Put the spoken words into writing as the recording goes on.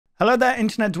Hello there,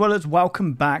 internet dwellers.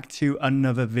 Welcome back to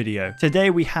another video.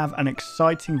 Today we have an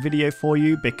exciting video for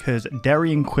you because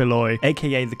Darian Quilloy,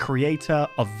 aka the creator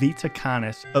of Vita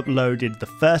Carnis, uploaded the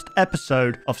first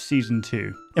episode of season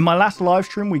 2. In my last live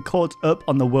stream, we caught up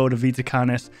on the world of Vita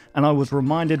Carnis, and I was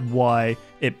reminded why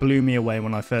it blew me away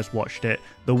when I first watched it.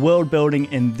 The world building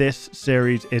in this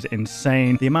series is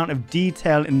insane. The amount of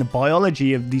detail in the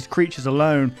biology of these creatures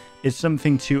alone is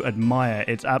something to admire.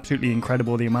 It's absolutely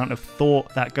incredible, the amount of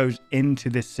thought that goes into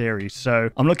this series. So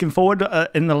I'm looking forward.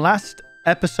 In the last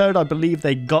episode, I believe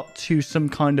they got to some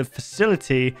kind of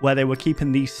facility where they were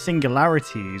keeping these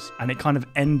singularities, and it kind of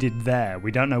ended there.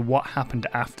 We don't know what happened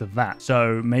after that.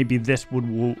 So maybe this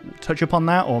will touch upon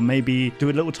that, or maybe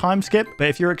do a little time skip. But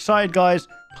if you're excited, guys,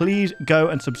 please go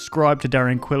and subscribe to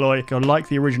Darian Quilloy. Go like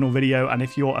the original video, and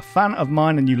if you're a fan of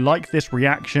mine and you like this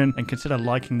reaction, then consider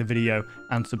liking the video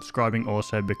and subscribing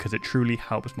also, because it truly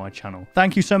helps my channel.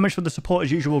 Thank you so much for the support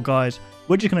as usual, guys.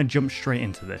 We're just going to jump straight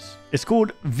into this. It's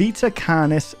called Vita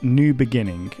Carnis New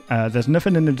Beginning. There's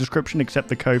nothing in the description except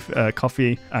the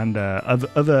coffee and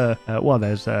well,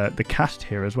 there's the cast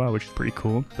here as well, which is pretty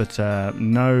cool, but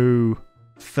no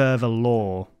further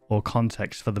lore or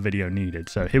context for the video needed.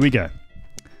 So here we go.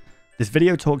 This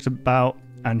video talks about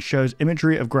and shows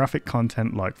imagery of graphic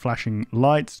content like flashing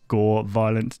lights, gore,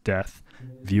 violence, death.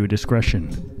 Viewer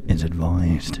discretion is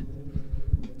advised.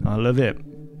 I love it.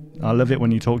 I love it when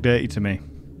you talk dirty to me.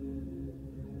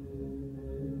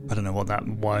 I don't know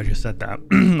why I just said that.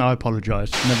 I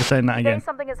apologize. Never saying that again. Today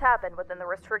something has happened within the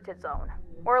restricted zone,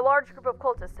 where a large group of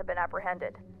cultists have been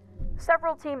apprehended.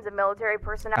 Several teams of military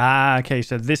personnel. Okay,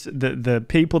 so the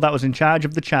people that was in charge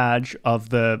of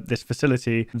this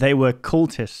facility, they were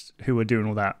cultists who were doing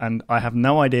all that, and I have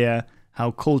no idea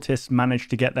how cultists managed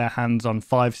to get their hands on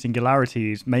 5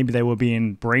 singularities. Maybe they were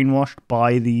being brainwashed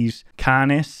by these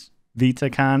Vita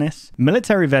Carnis.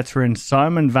 Military veteran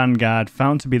Simon Vanguard,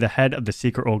 found to be the head of the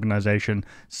secret organization.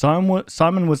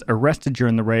 Simon was arrested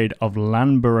during the raid of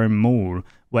Lanborough Mall,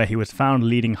 where he was found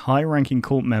leading high-ranking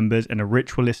cult members in a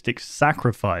ritualistic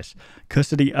sacrifice.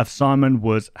 Custody of Simon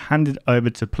was handed over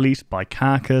to police by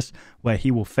Carcass, where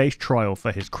he will face trial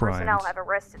for his crimes. Personnel have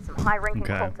arrested some high-ranking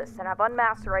cultists and have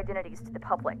unmasked their identities to the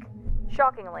public.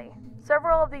 Shockingly,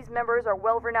 several of these members are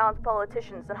well-renowned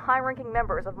politicians and high-ranking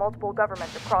members of multiple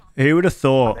governments across. Who would have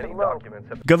thought?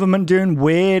 Government doing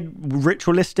weird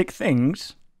ritualistic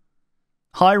things?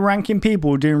 High-ranking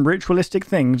people doing ritualistic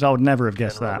things? I would never have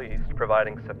guessed that. Released,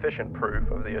 providing sufficient proof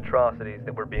of the atrocities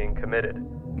that were being committed.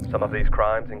 Some of these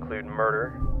crimes include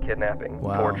murder, kidnapping,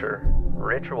 torture,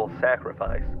 ritual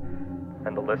sacrifice,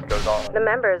 and the list goes on. The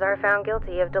members are found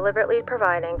guilty of deliberately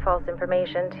providing false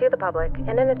information to the public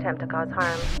in an attempt to cause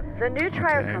harm. The new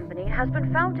Trier company has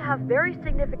been found to have very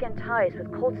significant ties with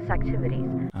cultist activities.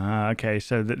 Okay,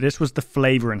 so this was the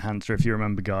flavor enhancer, if you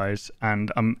remember, guys.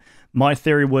 And my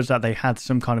theory was that they had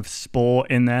some kind of spore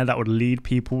in there that would lead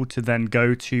people to then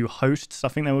go to hosts, I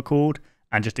think they were called,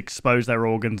 and just expose their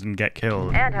organs and get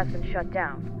killed. And has been shut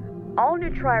down. All new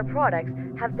Trier products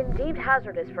have been deemed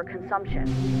hazardous for consumption.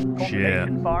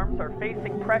 Cultivation farms are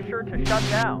facing pressure to shut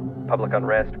down. Public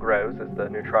unrest grows as the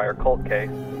new Trier cult case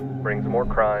brings more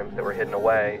crimes that were hidden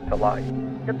away to light.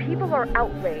 The people are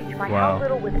outraged by how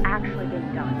little was actually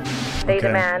being done. They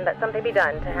demand that something be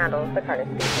done to handle the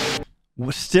Carnis species.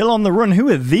 We're still on the run. Who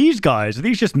are these guys? Are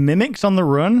these just mimics on the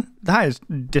run? That is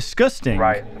disgusting.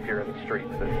 Riots appear in the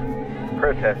streets as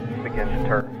protests begin to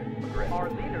turn. Our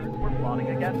leaders were plotting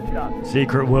against us.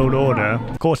 Secret World Order.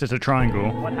 Of course, it's a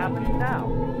triangle. What happens now?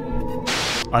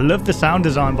 I love the sound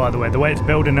design, by the way. The way it's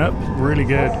building up, really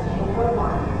good.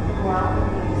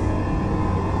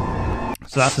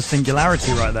 So that's a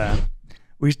singularity right there.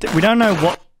 We don't know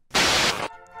what.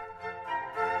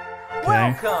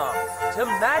 Welcome to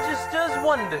Magister's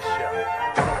Wonder Show.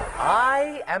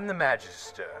 I am the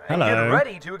Magister, and get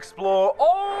ready to explore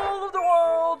all of the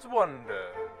world's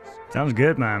wonders. Sounds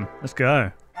good, man. Let's go.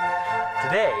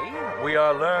 Today, we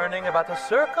are learning about the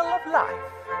circle of life.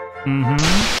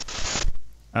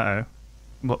 Uh-oh.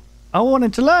 What? I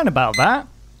wanted to learn about that.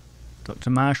 Dr.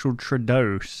 Marshall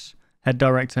Tredos, Head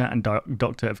Director and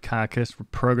Doctor of Carcass,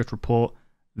 Progress Report,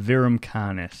 Vita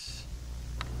Carnis.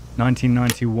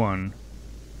 1991.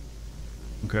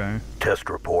 Okay. Test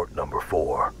report number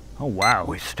 4. Oh, wow.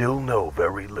 We still know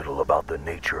very little about the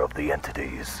nature of the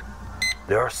entities.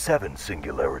 There are 7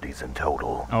 singularities in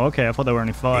total. Oh, okay. I thought there were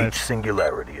only 5. Each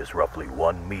singularity is roughly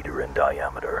 1 meter in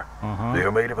diameter. They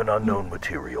are made of an unknown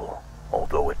material,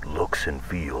 although it looks and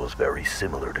feels very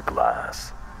similar to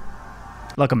glass.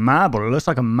 Like a marble. It looks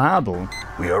like a marble.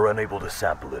 We are unable to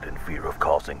sample it in fear of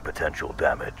causing potential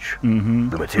damage.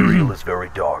 The material is very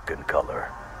dark in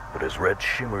color. but has red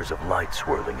shimmers of light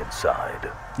swirling inside.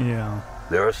 Yeah.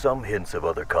 There are some hints of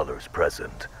other colors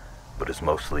present, but is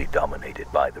mostly dominated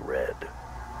by the red.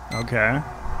 Okay.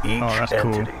 Each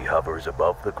entity cool. hovers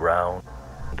above the ground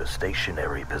in a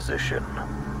stationary position,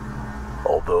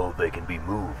 although they can be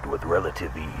moved with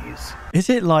relative ease. Is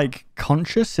it like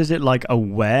conscious? Is it like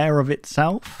aware of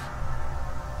itself?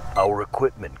 Our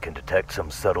equipment can detect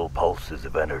some subtle pulses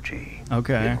of energy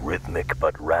in rhythmic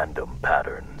but random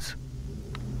patterns.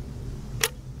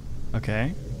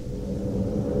 Okay.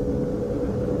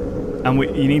 And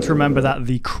you need to remember that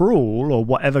the cruel, or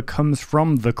whatever comes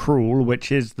from the cruel,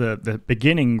 which is the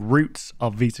beginning roots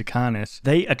of Vita Carnis,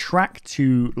 they attract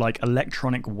to like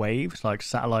electronic waves, like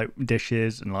satellite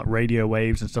dishes and like radio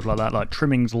waves and stuff like that, like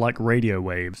trimmings like radio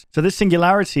waves. So this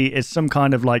singularity is some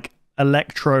kind of like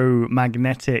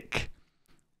electromagnetic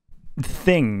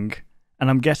thing, and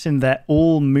I'm guessing they're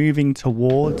all moving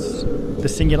towards the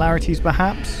singularities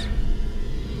perhaps,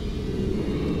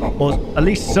 or at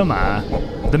least some are.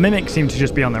 The mimics seem to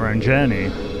just be on their own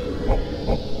journey.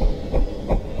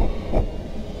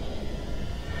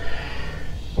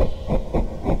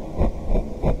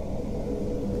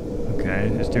 Okay,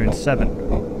 it's doing 7.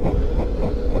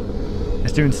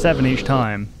 It's doing 7 each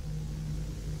time.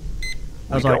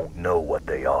 We don't know what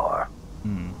they are.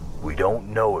 We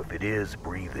don't know if it is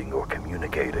breathing or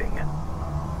communicating.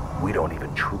 We don't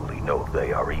even truly know if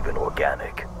they are even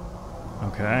organic.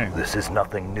 Okay. This is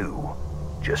nothing new,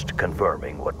 just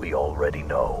confirming what we already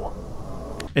know.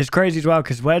 It's crazy as well,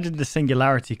 because where did the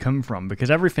singularity come from?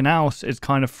 Because everything else is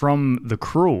kind of from the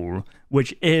cruel,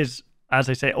 which is, as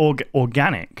I say,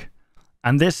 organic.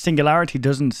 And this singularity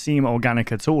doesn't seem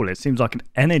organic at all. It seems like an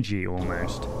energy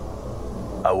almost.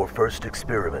 Our first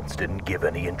experiments didn't give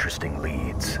any interesting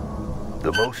leads.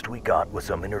 The most we got was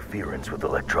some interference with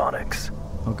electronics.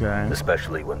 Okay.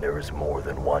 Especially when there is more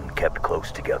than one kept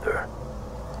close together.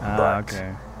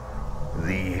 Okay.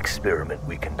 The experiment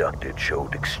we conducted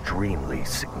showed extremely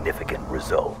significant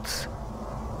results.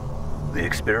 The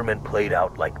experiment played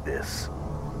out like this.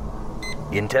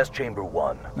 In test chamber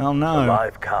 1, oh, no. a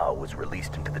live cow was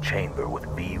released into the chamber with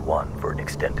V1 for an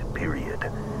extended period.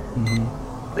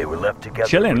 They were left together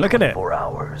for for look at it. 24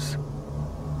 hours.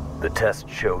 The test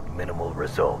showed minimal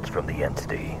results from the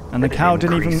entity. And the cow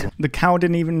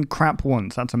didn't even crap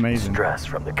once. That's amazing. Stress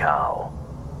from the cow.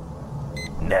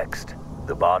 Next,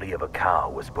 the body of a cow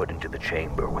was put into the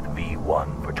chamber with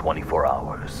V1 for 24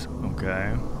 hours.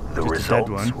 Okay. The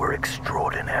results were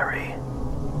extraordinary.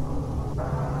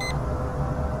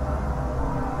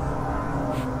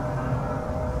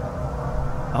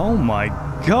 Oh my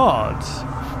god.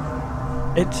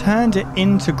 It turned it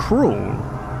into cruel.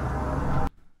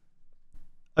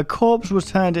 A corpse was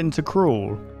turned into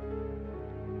cruel.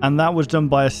 And that was done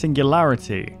by a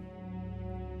singularity.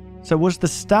 So was the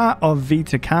start of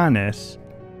Vita Carnis...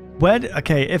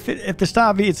 if the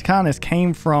start of Vita Carnis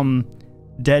came from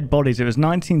dead bodies, it was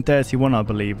 1931, I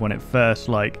believe, when it first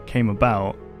came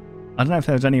about. I don't know if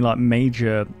there was any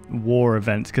major war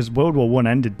events, because World War I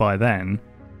ended by then,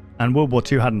 and World War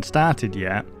II hadn't started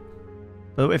yet.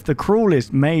 But if the cruel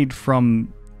is made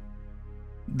from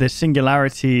the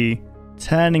singularity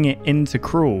turning it into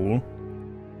cruel,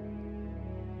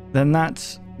 then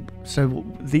that's... So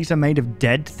these are made of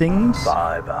dead things?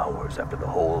 5 hours after the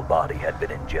whole body had been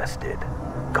ingested,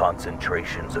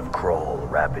 concentrations of Kroll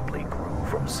rapidly grew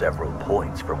from several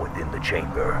points from within the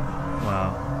chamber.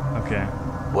 Wow. Okay.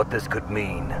 What this could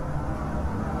mean,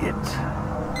 it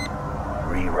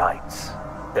rewrites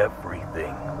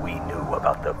everything we knew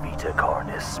about the Vita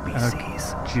Carnis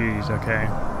species. Jeez, okay.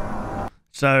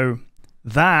 So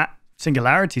that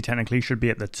singularity technically should be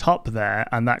at the top there,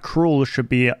 and that cruel should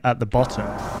be at the bottom.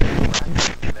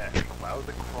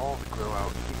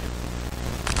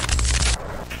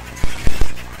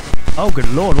 Oh, good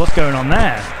lord, what's going on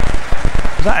there?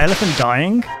 Is that elephant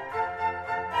dying?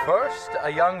 First, a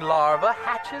young larva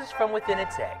hatches from within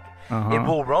its egg. It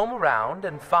will roam around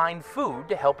and find food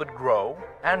to help it grow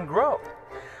and grow.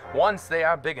 Once they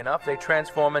are big enough, they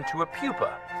transform into a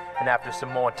pupa. And after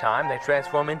some more time, they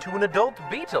transform into an adult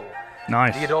beetle.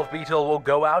 Nice. The adult beetle will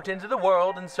go out into the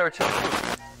world in search of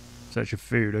food. Search of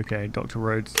food, okay. Dr.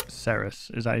 Rhodes Ceres,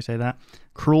 is that how you say that?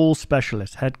 Cruel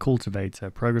specialist, head cultivator,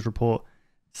 progress report,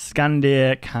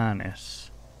 Vita Carnis.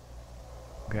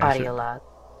 Okay, audio log.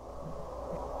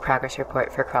 Progress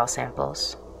report for crawl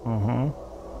samples.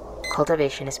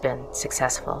 Cultivation has been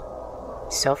successful.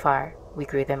 So far, we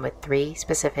grew them with 3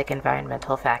 specific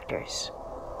environmental factors.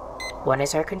 1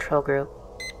 is our control group,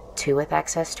 2 with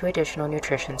access to additional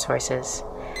nutrition sources,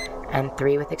 and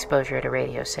 3 with exposure to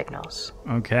radio signals.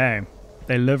 Okay.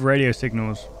 They love radio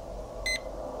signals.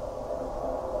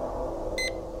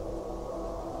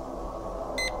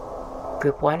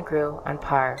 Group 1 grew on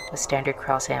par with standard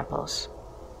crawl samples.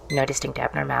 No distinct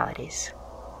abnormalities.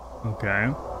 Okay.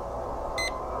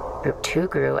 Group 2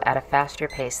 grew at a faster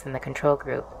pace than the control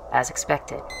group, as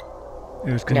expected.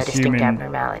 It was consuming... No distinct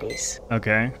abnormalities.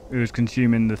 Okay. It was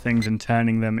consuming the things and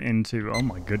turning them into... Oh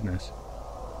my goodness.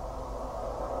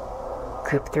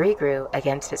 Group 3 grew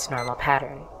against its normal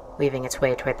pattern, weaving its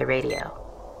way toward the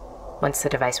radio. Once the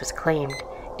device was claimed,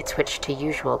 it switched to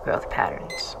usual growth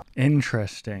patterns.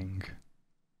 Interesting.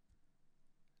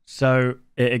 So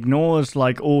it ignores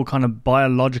like all kind of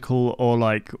biological or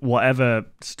like whatever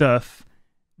stuff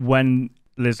when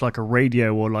there's like a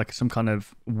radio or like some kind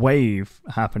of wave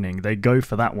happening. They go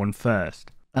for that one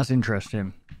first. That's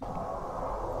interesting.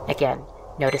 Again,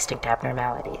 no distinct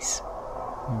abnormalities.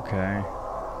 Okay.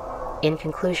 In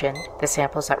conclusion, the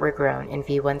samples that were grown in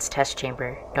V1's test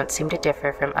chamber don't seem to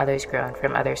differ from others grown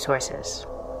from other sources.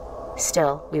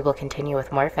 Still, we will continue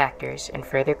with more factors and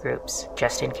further groups,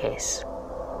 just in case.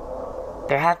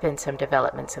 There have been some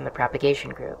developments in the propagation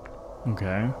group.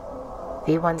 Okay.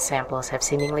 V1 samples have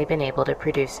seemingly been able to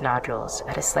produce nodules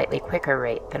at a slightly quicker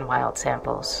rate than wild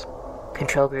samples.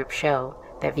 Control groups show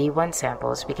that V1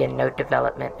 samples begin node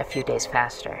development a few days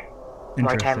faster.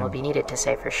 More time will be needed to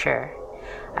say for sure.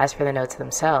 As for the nodes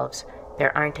themselves,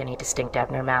 there aren't any distinct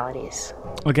abnormalities.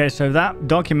 Okay, so that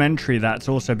documentary that's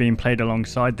also being played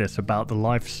alongside this about the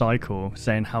life cycle,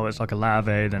 saying how it's like a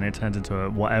larvae, then it turns into a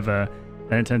whatever,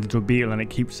 then it turns into a beetle and it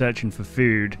keeps searching for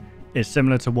food, is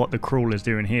similar to what the crawl is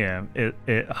doing here.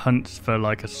 It hunts for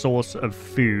like a source of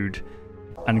food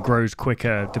and grows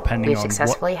quicker depending on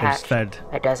what is fed.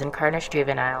 A dozen Carnish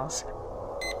juveniles,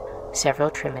 several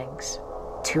trimmings,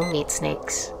 2 meat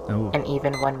snakes, and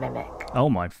even 1 mimic. Oh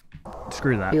my...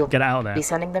 Screw that. Get out of there. We'll be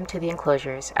sending them to the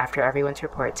enclosures after everyone's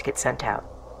reports get sent out.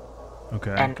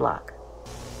 Okay. End log.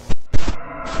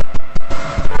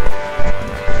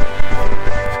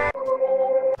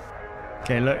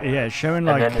 Okay, look, yeah, it's showing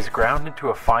like... And then is ground into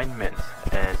a fine mint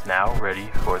and is now ready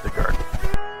for the garden.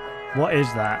 What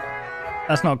is that?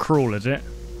 That's not cruel, is it?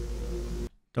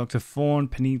 Dr. Fawn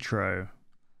Penitro.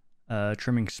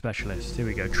 Trimming specialist. Here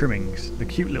we go. Trimmings. The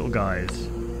cute little guys.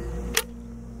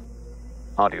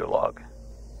 Audio log.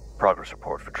 Progress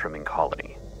report for trimming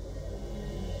colony.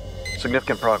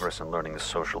 Significant progress in learning the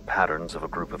social patterns of a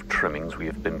group of trimmings we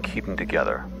have been keeping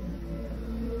together.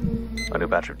 A new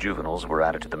batch of juveniles were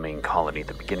added to the main colony at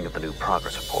the beginning of the new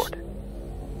progress report.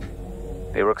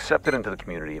 They were accepted into the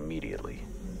community immediately.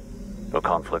 No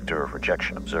conflict or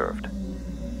rejection observed.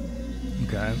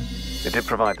 Okay. They did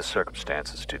provide the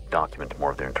circumstances to document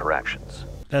more of their interactions.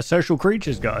 They're social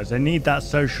creatures, guys. They need that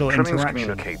social interaction. Trimmings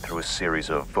communicate through a series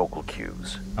of vocal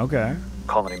cues. Okay.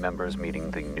 Colony members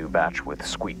meeting the new batch with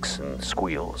squeaks and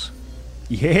squeals.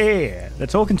 Yeah, they're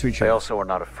talking to each other. They also are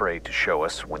not afraid to show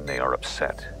us when they are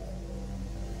upset.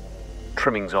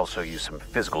 Trimmings also use some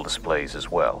physical displays as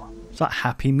well. It's like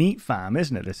Happy Meat Fam,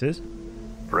 isn't it, this is?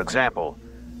 For example,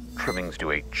 trimmings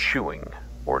do a chewing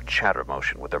or chatter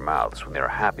motion with their mouths when they are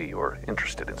happy or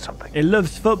interested in something. It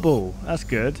loves football. That's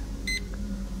good.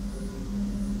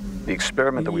 The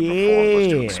experiment that we performed was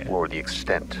to explore the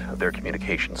extent of their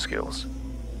communication skills.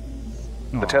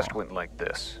 The test went like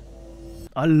this.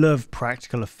 I love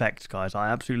practical effects, guys. I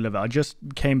absolutely love it. I just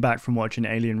came back from watching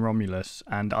Alien Romulus,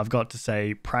 and I've got to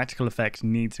say, practical effects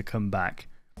need to come back.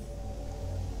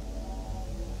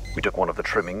 We took one of the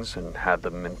trimmings and had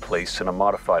them in place in a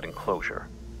modified enclosure.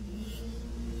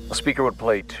 A speaker would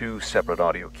play 2 separate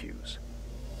audio cues.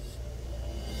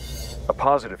 A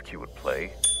positive cue would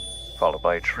play, followed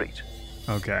by a treat.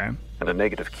 Okay. And a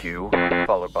negative cue,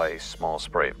 followed by a small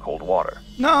spray of cold water.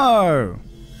 No!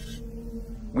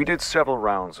 We did several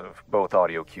rounds of both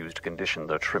audio cues to condition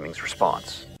the trimming's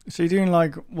response. So you're doing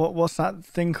like, what's that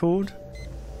thing called?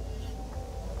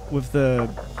 With the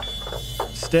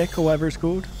stick or whatever it's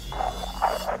called?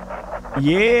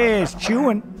 Yeah, it's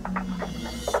chewing.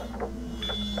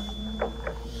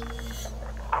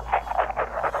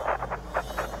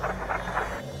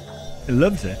 It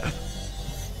loves it.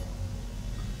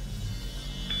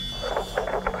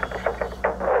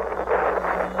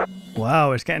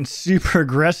 Wow, it's getting super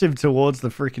aggressive towards the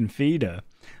freaking feeder.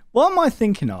 What am I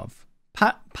thinking of?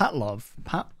 Pavlov?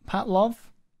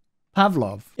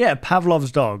 Yeah,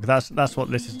 Pavlov's dog. That's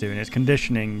what this is doing. It's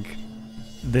conditioning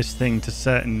this thing to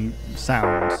certain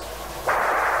sounds.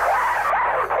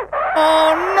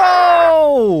 Oh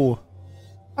no!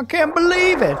 I can't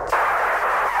believe it.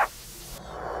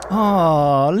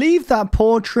 Oh, leave that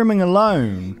poor trimming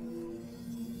alone.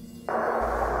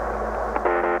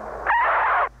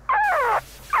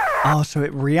 Oh, so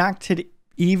it reacted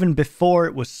even before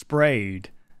it was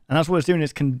sprayed. And that's what it's doing.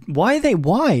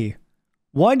 Why?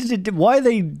 Why did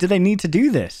they need to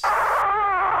do this?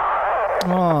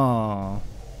 Oh.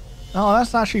 Oh,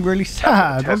 that's actually really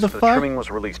sad. What the fuck? The trimming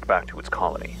was released back to its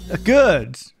colony.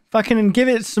 Good. Fucking give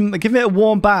it a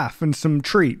warm bath and some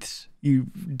treats, you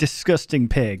disgusting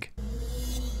pig.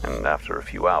 And after a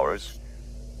few hours,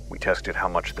 we tested how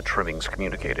much the trimmings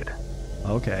communicated.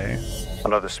 Okay.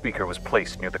 Another speaker was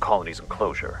placed near the colony's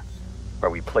enclosure, where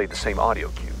we played the same audio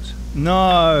cues.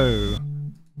 No.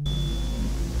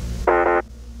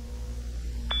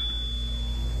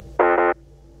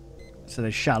 So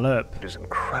they shall up. It is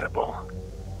incredible.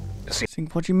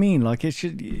 What do you mean? Like,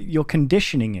 you're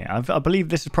conditioning it. I believe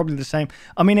this is probably the same.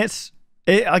 I mean,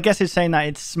 I guess it's saying that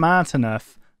it's smart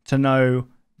enough to know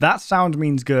that sound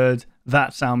means good,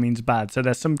 that sound means bad. So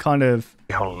there's some kind of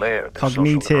how layered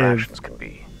cognitive social interactions can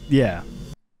be. Yeah.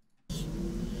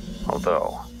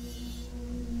 Although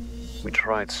we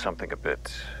tried something a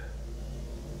bit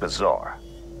bizarre.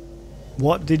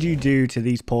 What did you do to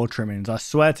these poor trimmings? I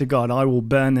swear to God, I will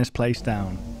burn this place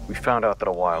down. We found out that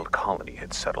a wild colony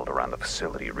had settled around the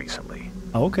facility recently.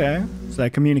 Okay, so they're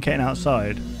communicating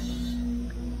outside.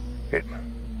 It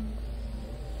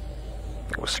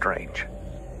was strange.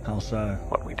 How so?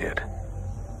 What we did.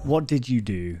 What did you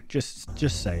do? Just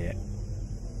say it.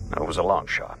 It was a long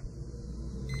shot.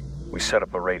 We set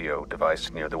up a radio device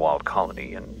near the wild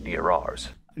colony and near ours.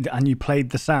 And you played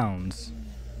the sounds?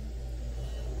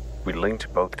 We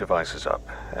linked both devices up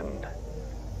and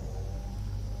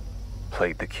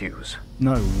played the cues.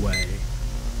 No way.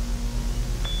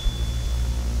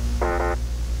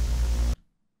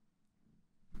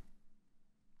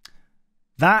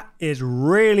 That is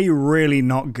really, really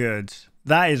not good.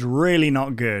 That is really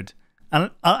not good. And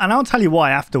I'll tell you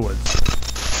why afterwards.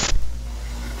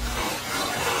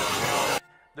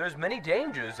 There's many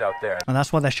dangers out there. And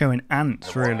that's why they're showing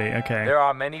ants, really. Okay. There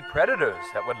are many predators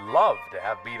that would love to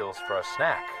have beetles for a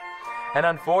snack. And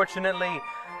unfortunately,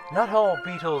 not all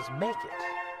beetles make it.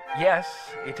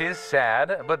 Yes, it is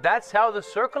sad, but that's how the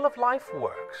circle of life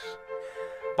works.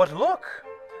 But look,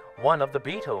 one of the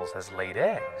beetles has laid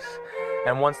eggs.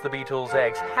 And once the beetle's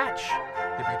eggs hatch,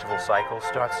 the beautiful cycle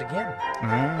starts again.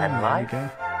 And life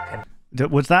can... Did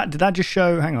that just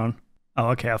show... Hang on. Oh,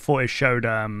 okay. I thought it showed...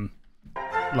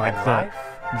 like the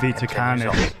Vita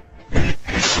Carnis.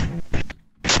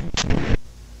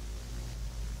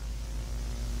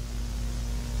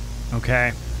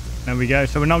 Okay, there we go.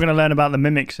 So we're not going to learn about the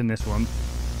mimics in this one.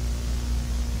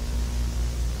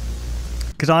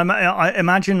 Because I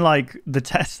imagine like the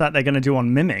tests that they're going to do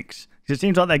on mimics. Because it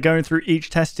seems like they're going through each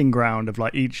testing ground of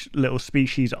like each little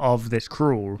species of this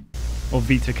cruel or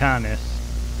Vita Carnis.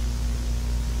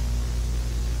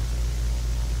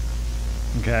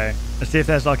 Okay, let's see if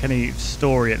there's like any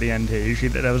story at the end here. Usually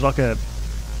there was like a...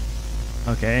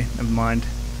 Okay, never mind.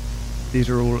 These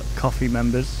are all coffee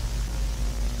members.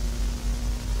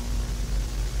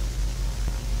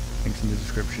 Links in the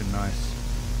description, nice.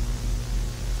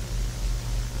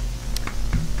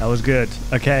 That was good.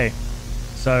 Okay,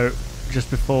 so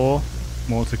just before,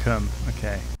 more to come.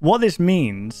 Okay. What this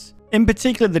means... In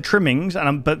particular, the trimmings,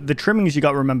 but the trimmings, you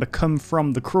got to remember, come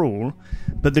from the cruel.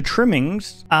 But the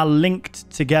trimmings are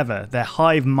linked together. They're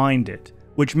hive-minded,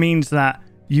 which means that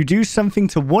you do something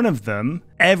to one of them,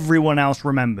 everyone else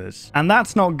remembers. And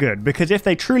that's not good, because if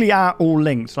they truly are all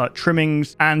linked, like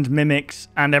trimmings and mimics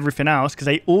and everything else, because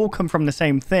they all come from the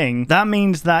same thing, that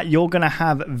means that you're going to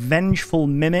have vengeful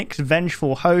mimics,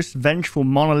 vengeful hosts, vengeful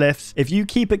monoliths. If you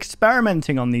keep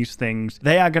experimenting on these things,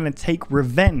 they are going to take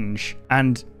revenge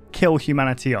and kill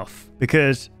humanity off,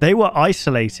 because they were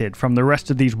isolated from the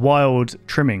rest of these wild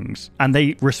trimmings, and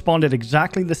they responded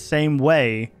exactly the same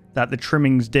way that the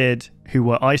trimmings did who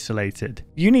were isolated.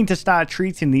 You need to start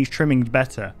treating these trimmings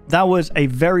better. That was a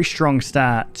very strong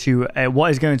start to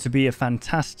what is going to be a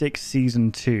fantastic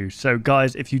season 2. So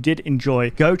guys, if you did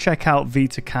enjoy, go check out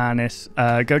Vita Carnis,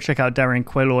 go check out Darren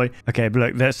Quilloy. Okay,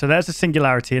 but look, so there's a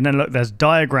singularity, and then look, there's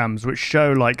diagrams which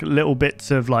show like little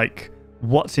bits of like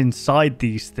what's inside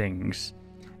these things.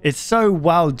 It's so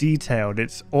well detailed.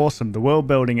 It's awesome. The world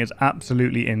building is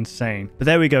absolutely insane. But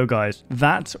there we go, guys.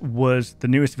 That was the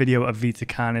newest video of Vita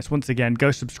Carnis. Once again,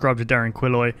 go subscribe to Darren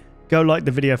Quilloy. Go like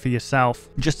the video for yourself.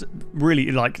 Just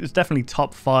really like, it's definitely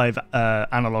top 5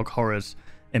 analog horrors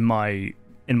in my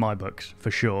books, for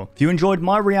sure. If you enjoyed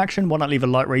my reaction, why not leave a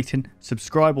like rating,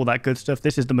 subscribe, all that good stuff.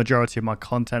 This is the majority of my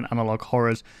content, analog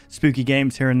horrors, spooky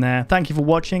games here and there. Thank you for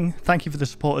watching. Thank you for the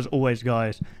support as always,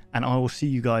 guys. And I will see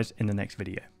you guys in the next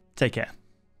video. Take care.